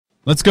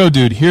Let's go,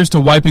 dude. Here's to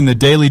wiping the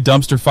daily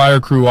dumpster fire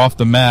crew off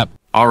the map.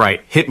 All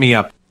right, hit me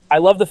up. I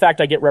love the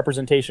fact I get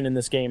representation in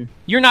this game.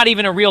 You're not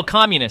even a real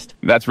communist.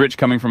 That's rich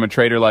coming from a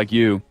traitor like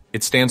you.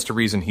 It stands to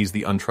reason he's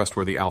the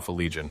untrustworthy Alpha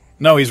Legion.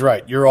 No, he's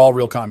right. You're all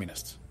real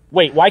communists.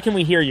 Wait, why can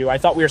we hear you? I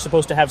thought we were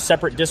supposed to have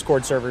separate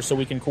Discord servers so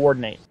we can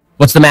coordinate.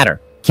 What's the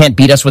matter? Can't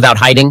beat us without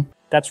hiding?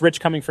 That's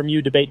rich coming from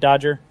you, Debate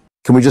Dodger.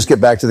 Can we just get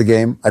back to the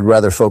game? I'd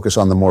rather focus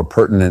on the more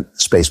pertinent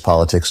space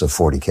politics of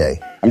 40K.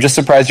 I'm just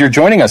surprised you're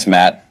joining us,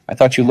 Matt. I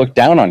thought you looked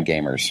down on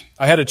gamers.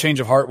 I had a change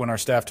of heart when our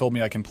staff told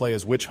me I can play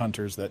as witch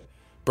hunters that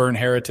burn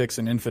heretics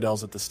and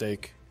infidels at the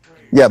stake.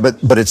 Yeah,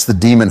 but it's the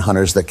demon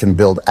hunters that can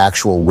build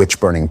actual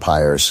witch-burning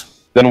pyres.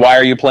 Then why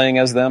are you playing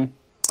as them?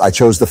 I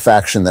chose the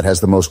faction that has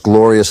the most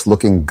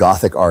glorious-looking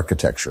Gothic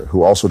architecture,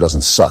 who also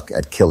doesn't suck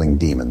at killing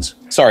demons.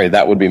 Sorry,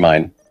 that would be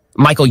mine.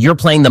 Michael, you're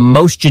playing the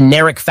most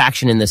generic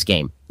faction in this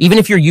game. Even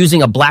if you're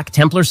using a Black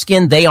Templar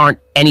skin, they aren't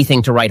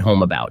anything to write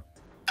home about.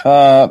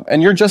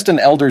 And you're just an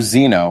Elder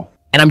Xeno.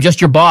 And I'm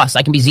just your boss.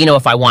 I can be Xeno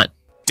if I want.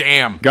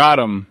 Damn. Got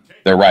him.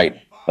 They're right.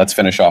 Let's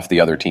finish off the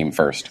other team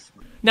first.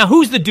 Now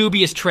who's the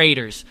dubious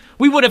traitors?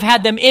 We would have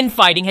had them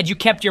infighting had you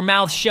kept your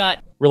mouth shut.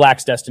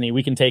 Relax, Destiny.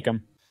 We can take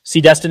them.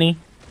 See, Destiny?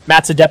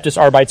 Matt's Adeptus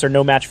Arbites are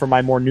no match for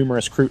my more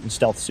numerous Kroot and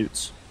stealth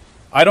suits.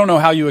 I don't know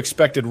how you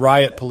expected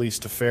riot police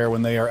to fare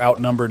when they are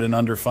outnumbered and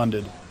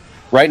underfunded.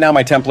 Right now,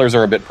 my Templars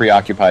are a bit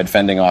preoccupied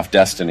fending off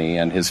Destiny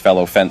and his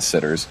fellow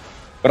fence-sitters,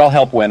 but I'll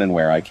help when and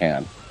where I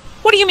can.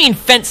 What do you mean,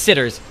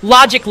 fence-sitters?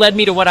 Logic led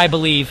me to what I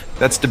believe.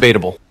 That's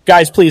debatable.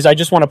 Guys, please, I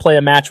just want to play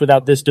a match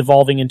without this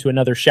devolving into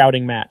another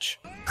shouting match.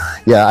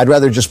 Yeah, I'd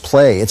rather just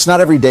play. It's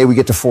not every day we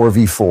get to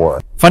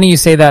 4v4. Funny you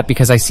say that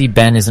because I see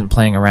Ben isn't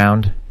playing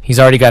around. He's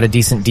already got a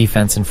decent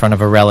defense in front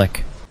of a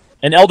relic.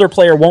 An Elder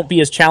player won't be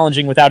as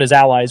challenging without his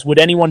allies. Would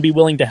anyone be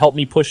willing to help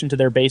me push into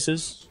their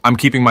bases? I'm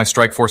keeping my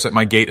strike force at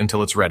my gate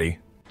until it's ready.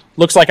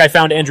 Looks like I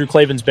found Andrew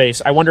Claven's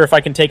base. I wonder if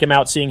I can take him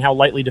out, seeing how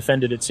lightly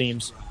defended it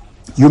seems.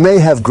 You may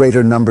have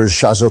greater numbers,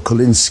 Shazo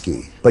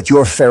Kolinsky, but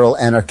your feral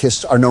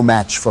anarchists are no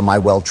match for my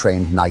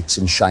well-trained knights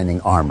in shining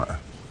armor.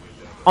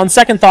 On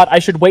second thought, I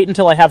should wait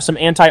until I have some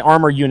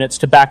anti-armor units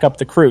to back up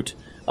the Kroot.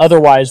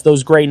 Otherwise,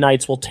 those Grey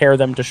Knights will tear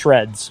them to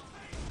shreds.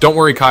 Don't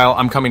worry, Kyle.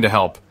 I'm coming to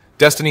help.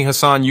 Destiny,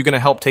 Hassan, you gonna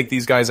help take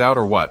these guys out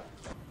or what?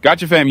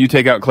 Gotcha, fam. You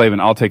take out Claven.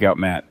 I'll take out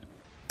Matt.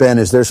 Ben,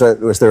 is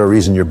there a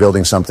reason you're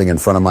building something in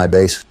front of my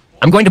base?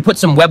 I'm going to put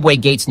some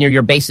webway gates near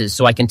your bases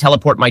so I can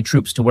teleport my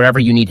troops to wherever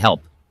you need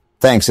help.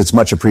 Thanks, it's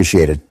much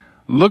appreciated.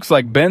 Looks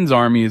like Ben's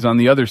army is on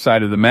the other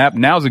side of the map.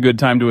 Now's a good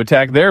time to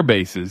attack their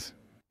bases.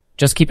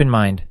 Just keep in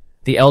mind,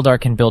 the Eldar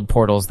can build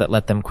portals that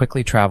let them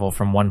quickly travel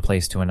from one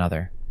place to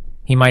another.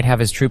 He might have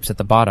his troops at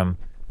the bottom,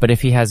 but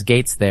if he has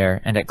gates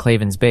there and at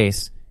Claven's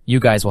base, you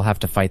guys will have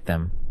to fight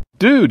them.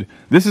 Dude,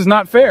 this is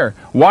not fair.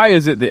 Why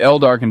is it the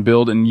Eldar can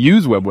build and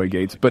use webway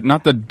gates, but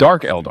not the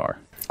Dark Eldar?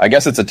 I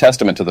guess it's a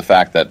testament to the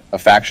fact that a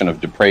faction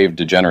of depraved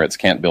degenerates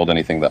can't build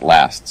anything that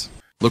lasts.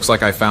 Looks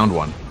like I found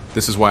one.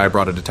 This is why I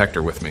brought a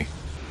detector with me.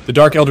 The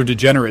Dark Elder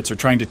degenerates are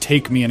trying to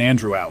take me and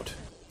Andrew out.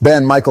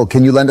 Ben, Michael,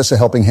 can you lend us a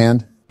helping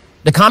hand?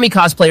 The Kami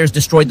cosplayers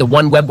destroyed the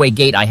one webway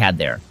gate I had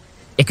there.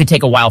 It could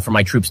take a while for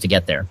my troops to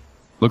get there.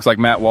 Looks like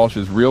Matt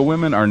Walsh's real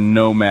women are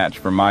no match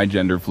for my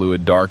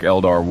gender-fluid Dark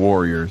Eldar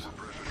warriors.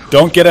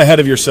 Don't get ahead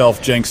of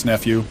yourself, Jenks'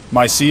 nephew.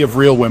 My sea of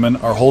real women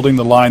are holding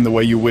the line the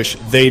way you wish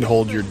they'd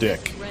hold your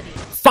dick.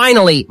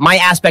 Finally, my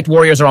aspect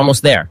warriors are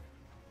almost there.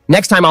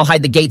 Next time I'll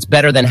hide the gates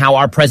better than how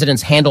our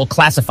presidents handle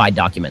classified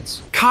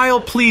documents.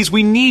 Kyle, please,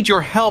 we need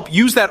your help.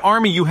 Use that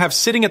army you have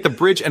sitting at the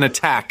bridge and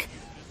attack.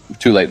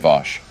 Too late,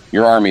 Vosh.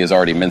 Your army is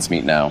already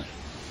mincemeat now.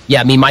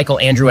 Yeah, me, Michael,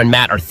 Andrew, and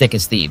Matt are thick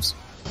as thieves.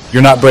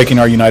 You're not breaking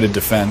our united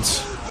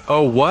defense.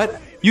 Oh, what?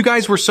 You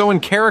guys were so in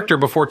character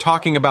before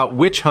talking about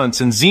witch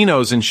hunts and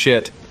Xenos and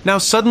shit. Now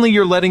suddenly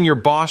you're letting your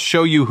boss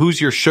show you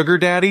who's your sugar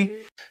daddy?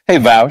 Hey,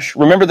 Vaush,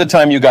 remember the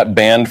time you got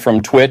banned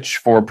from Twitch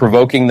for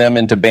provoking them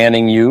into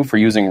banning you for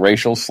using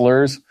racial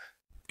slurs?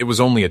 It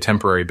was only a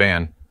temporary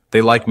ban.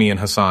 They like me and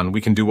Hassan.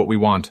 We can do what we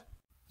want.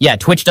 Yeah,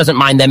 Twitch doesn't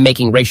mind them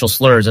making racial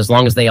slurs as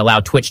long as they allow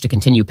Twitch to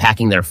continue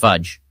packing their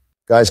fudge.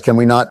 Guys, can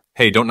we not?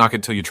 Hey, don't knock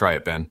it till you try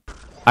it, Ben.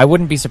 I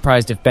wouldn't be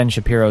surprised if Ben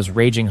Shapiro's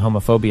raging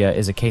homophobia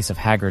is a case of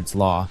Haggard's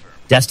Law.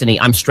 Destiny,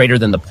 I'm straighter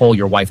than the pole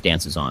your wife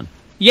dances on.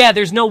 Yeah,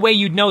 there's no way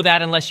you'd know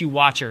that unless you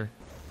watch her.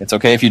 It's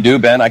okay if you do,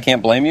 Ben. I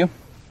can't blame you.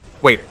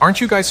 Wait, aren't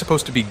you guys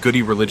supposed to be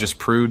goody religious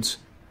prudes?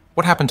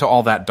 What happened to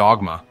all that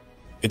dogma?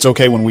 It's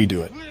okay when we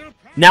do it.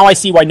 Now I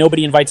see why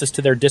nobody invites us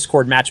to their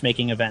Discord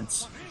matchmaking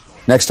events.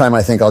 Next time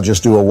I think I'll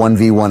just do a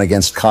 1v1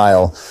 against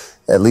Kyle.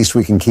 At least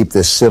we can keep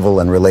this civil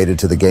and related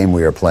to the game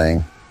we are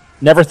playing.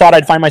 Never thought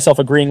I'd find myself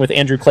agreeing with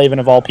Andrew Claven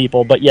of all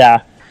people, but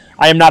yeah,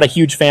 I am not a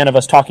huge fan of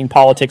us talking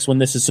politics when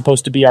this is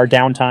supposed to be our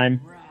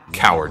downtime.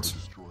 Cowards.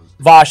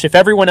 Vosh, if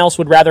everyone else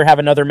would rather have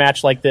another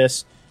match like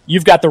this,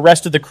 you've got the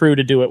rest of the crew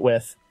to do it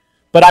with.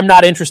 But I'm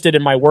not interested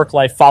in my work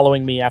life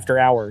following me after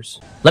hours.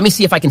 Let me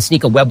see if I can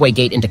sneak a webway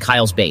gate into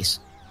Kyle's base.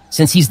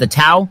 Since he's the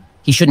Tau,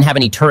 he shouldn't have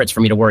any turrets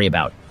for me to worry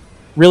about.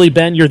 Really,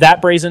 Ben? You're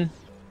that brazen?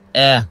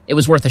 It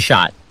was worth a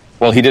shot.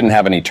 Well, he didn't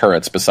have any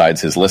turrets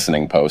besides his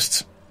listening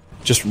posts.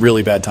 Just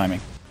really bad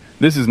timing.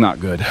 This is not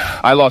good.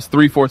 I lost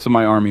 3/4 of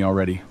my army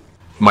already.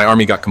 My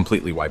army got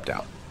completely wiped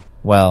out.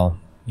 Well,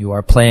 you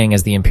are playing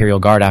as the Imperial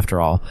Guard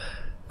after all.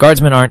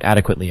 Guardsmen aren't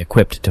adequately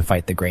equipped to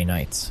fight the Grey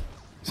Knights.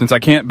 Since I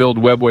can't build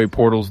webway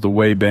portals the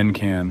way Ben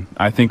can,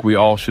 I think we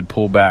all should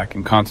pull back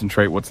and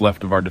concentrate what's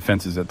left of our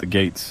defenses at the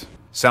gates.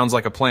 Sounds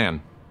like a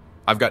plan.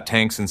 I've got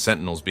tanks and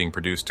sentinels being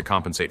produced to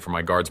compensate for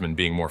my guardsmen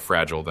being more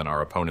fragile than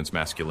our opponent's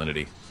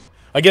masculinity.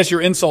 I guess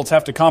your insults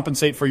have to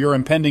compensate for your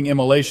impending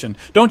immolation.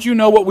 Don't you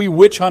know what we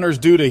witch hunters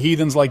do to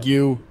heathens like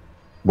you?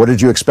 What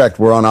did you expect?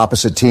 We're on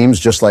opposite teams,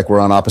 just like we're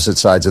on opposite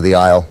sides of the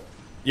aisle.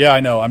 Yeah, I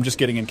know. I'm just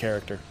getting in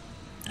character.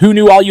 Who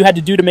knew all you had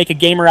to do to make a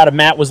gamer out of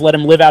Matt was let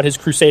him live out his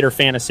Crusader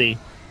fantasy?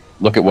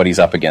 Look at what he's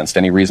up against.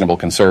 Any reasonable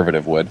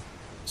conservative would.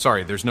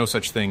 Sorry, there's no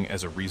such thing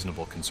as a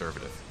reasonable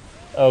conservative.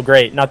 Oh,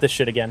 great. Not this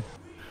shit again.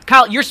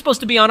 Kyle, you're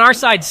supposed to be on our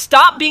side.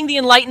 Stop being the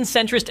enlightened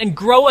centrist and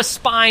grow a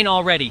spine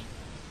already.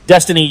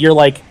 Destiny, you're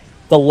like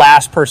the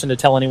last person to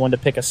tell anyone to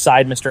pick a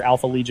side, Mr.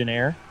 Alpha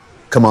Legionnaire.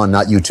 Come on,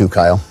 not you too,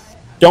 Kyle.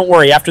 Don't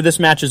worry, after this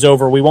match is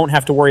over, we won't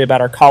have to worry about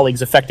our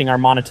colleagues affecting our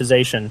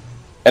monetization.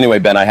 Anyway,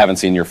 Ben, I haven't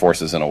seen your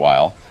forces in a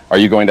while. Are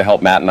you going to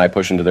help Matt and I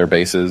push into their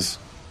bases?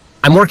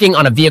 I'm working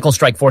on a vehicle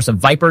strike force of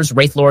Vipers,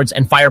 Wraithlords,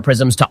 and Fire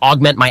Prisms to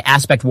augment my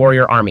Aspect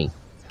Warrior army.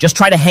 Just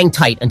try to hang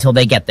tight until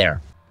they get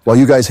there. While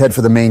you guys head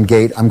for the main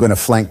gate, I'm going to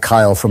flank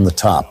Kyle from the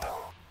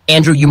top.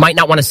 Andrew, you might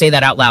not want to say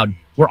that out loud.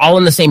 We're all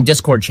in the same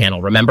Discord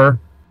channel, remember?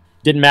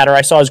 Didn't matter,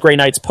 I saw his Grey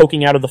Knights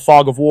poking out of the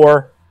fog of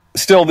war.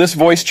 Still, this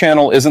voice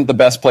channel isn't the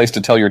best place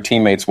to tell your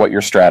teammates what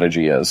your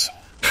strategy is.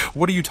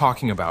 What are you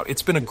talking about?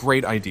 It's been a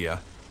great idea.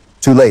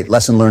 Too late,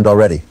 lesson learned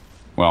already.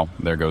 Well,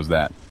 there goes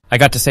that. I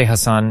got to say,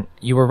 Hassan,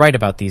 you were right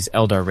about these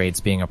Eldar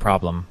raids being a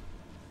problem.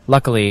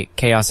 Luckily,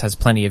 Chaos has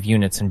plenty of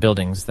units and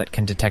buildings that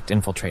can detect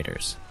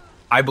infiltrators.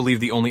 I believe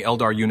the only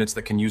Eldar units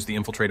that can use the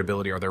infiltrate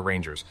ability are their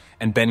Rangers,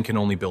 and Ben can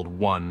only build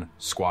one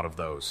squad of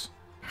those.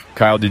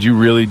 Kyle, did you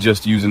really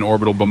just use an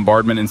orbital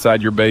bombardment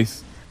inside your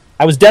base?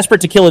 I was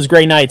desperate to kill his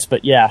Grey Knights,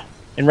 but yeah,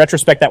 in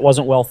retrospect, that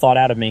wasn't well thought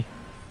out of me.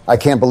 I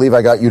can't believe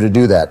I got you to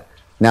do that.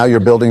 Now your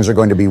buildings are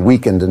going to be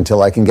weakened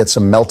until I can get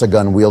some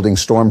melt-a-gun-wielding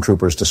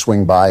stormtroopers to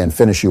swing by and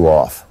finish you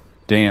off.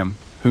 Damn,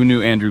 who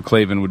knew Andrew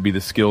Clavin would be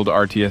the skilled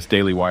RTS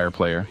Daily Wire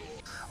player?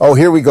 Oh,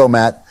 here we go,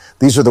 Matt.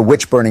 These are the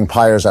witch-burning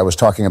pyres I was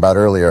talking about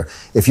earlier.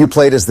 If you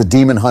played as the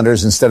demon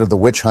hunters instead of the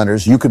witch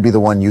hunters, you could be the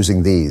one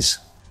using these.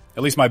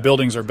 At least my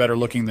buildings are better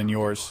looking than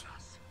yours,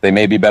 They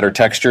may be better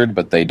textured,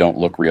 but they don't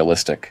look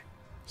realistic.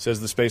 says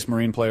the Space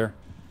Marine player.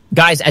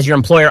 Guys, as your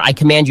employer, I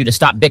command you to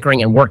stop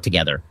bickering and work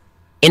together.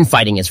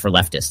 Infighting is for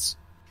leftists.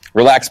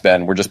 Relax,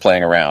 Ben. We're just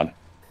playing around.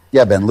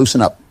 Yeah, Ben,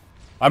 loosen up.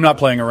 I'm not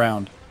playing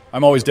around.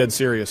 I'm always dead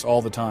serious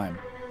all the time.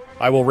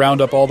 I will round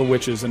up all the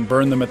witches and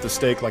burn them at the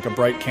stake like a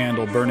bright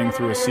candle burning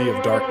through a sea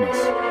of darkness.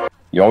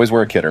 You always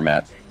were a kidder,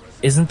 Matt.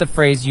 Isn't the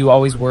phrase "you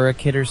always were a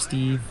kidder,"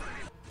 Steve?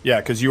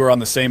 Yeah, because you are on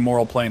the same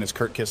moral plane as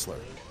Kurt Kissler.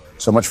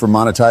 So much for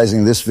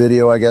monetizing this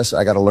video, I guess.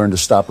 I got to learn to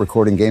stop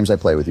recording games I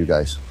play with you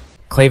guys.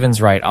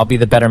 Clavin's right. I'll be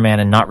the better man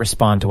and not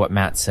respond to what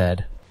Matt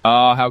said.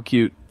 Oh, how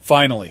cute.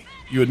 Finally,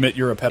 you admit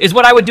you're a pet. Is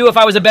what I would do if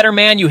I was a better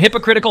man, you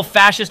hypocritical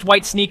fascist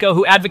white sneako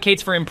who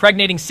advocates for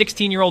impregnating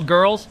 16-year-old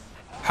girls?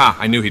 Ha,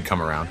 I knew he'd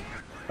come around.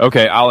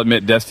 Okay, I'll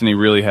admit Destiny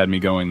really had me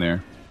going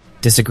there.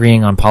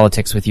 Disagreeing on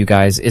politics with you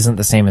guys isn't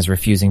the same as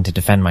refusing to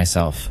defend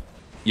myself.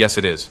 Yes,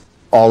 it is.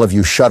 All of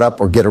you shut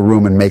up or get a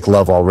room and make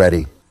love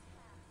already.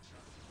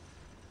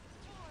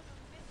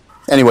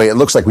 Anyway, it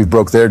looks like we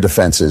broke their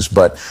defenses,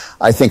 but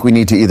I think we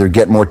need to either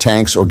get more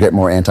tanks or get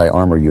more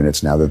anti-armor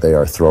units now that they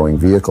are throwing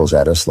vehicles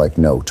at us like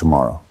no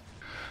tomorrow.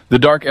 The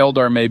Dark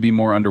Eldar may be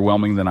more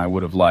underwhelming than I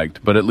would have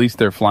liked, but at least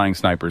their flying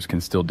snipers can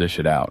still dish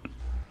it out.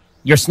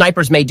 Your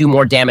snipers may do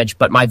more damage,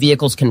 but my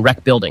vehicles can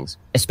wreck buildings,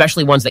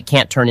 especially ones that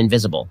can't turn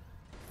invisible.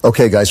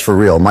 Okay, guys, for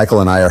real, Michael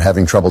and I are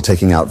having trouble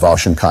taking out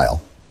Vosh and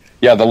Kyle.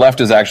 Yeah, the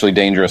left is actually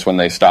dangerous when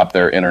they stop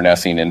their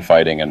internecine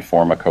infighting and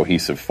form a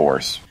cohesive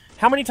force.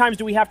 How many times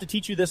do we have to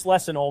teach you this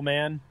lesson, old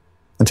man?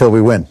 Until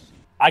we win.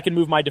 I can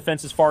move my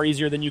defenses far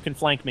easier than you can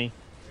flank me.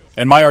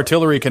 And my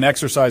artillery can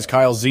exercise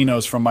Kyle's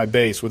Xenos from my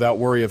base without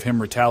worry of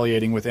him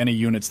retaliating with any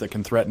units that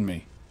can threaten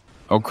me.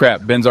 Oh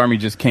crap, Ben's army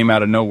just came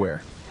out of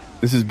nowhere.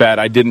 This is bad.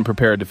 I didn't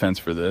prepare a defense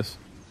for this.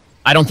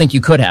 I don't think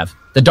you could have.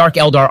 The Dark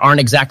Eldar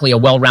aren't exactly a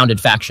well-rounded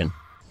faction.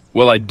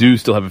 Well, I do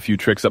still have a few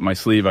tricks up my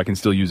sleeve I can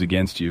still use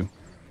against you.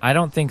 I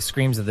don't think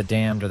Screams of the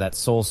Damned or that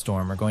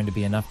Soulstorm are going to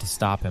be enough to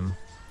stop him.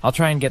 I'll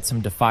try and get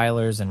some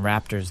Defilers and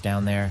Raptors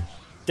down there.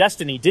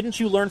 Destiny, didn't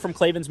you learn from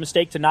Clavin's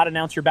mistake to not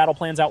announce your battle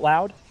plans out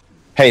loud?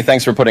 Hey,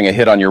 thanks for putting a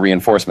hit on your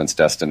reinforcements,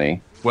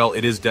 Destiny. Well,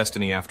 it is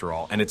Destiny after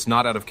all, and it's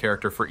not out of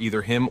character for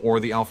either him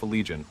or the Alpha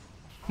Legion.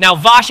 Now,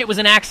 Vosh, it was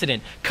an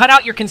accident. Cut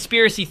out your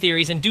conspiracy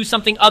theories and do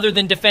something other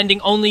than defending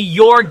only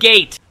your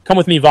gate. Come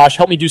with me, Vosh.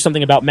 Help me do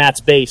something about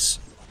Matt's base.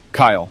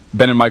 Kyle,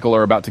 Ben and Michael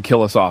are about to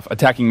kill us off.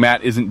 Attacking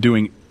Matt isn't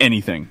doing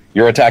anything.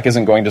 Your attack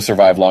isn't going to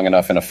survive long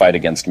enough in a fight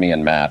against me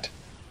and Matt.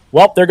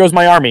 Well, there goes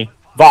my army.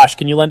 Vosh,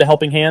 can you lend a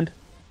helping hand?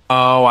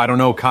 Oh, I don't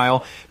know,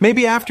 Kyle.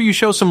 Maybe after you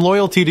show some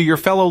loyalty to your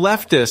fellow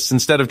leftists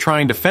instead of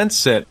trying to fence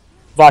sit.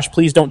 Vosh,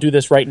 please don't do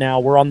this right now.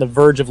 We're on the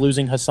verge of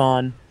losing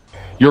Hassan.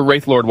 Your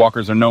Wraith Lord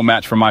walkers are no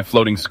match for my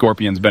floating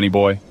scorpions, Benny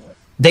boy.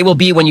 They will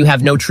be when you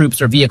have no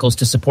troops or vehicles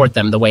to support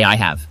them the way I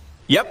have.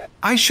 Yep,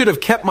 I should have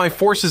kept my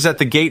forces at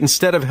the gate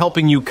instead of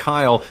helping you,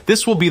 Kyle.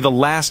 This will be the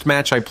last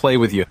match I play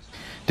with you.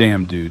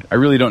 Damn, dude. I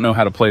really don't know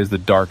how to play as the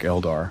Dark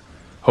Eldar.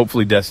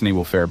 Hopefully Destiny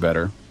will fare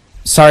better.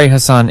 Sorry,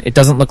 Hassan. It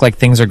doesn't look like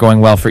things are going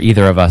well for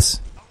either of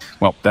us.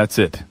 Well, that's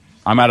it.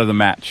 I'm out of the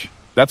match.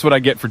 That's what I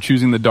get for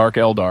choosing the Dark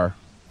Eldar.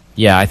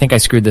 Yeah, I think I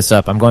screwed this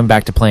up. I'm going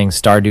back to playing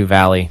Stardew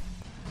Valley.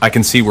 I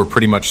can see we're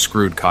pretty much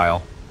screwed,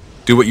 Kyle.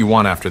 Do what you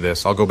want after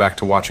this. I'll go back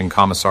to watching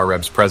Commissar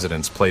Reb's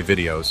presidents play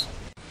videos.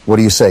 What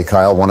do you say,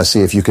 Kyle? Want to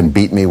see if you can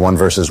beat me 1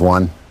 versus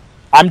 1?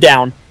 I'm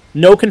down.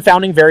 No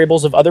confounding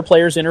variables of other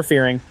players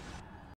interfering.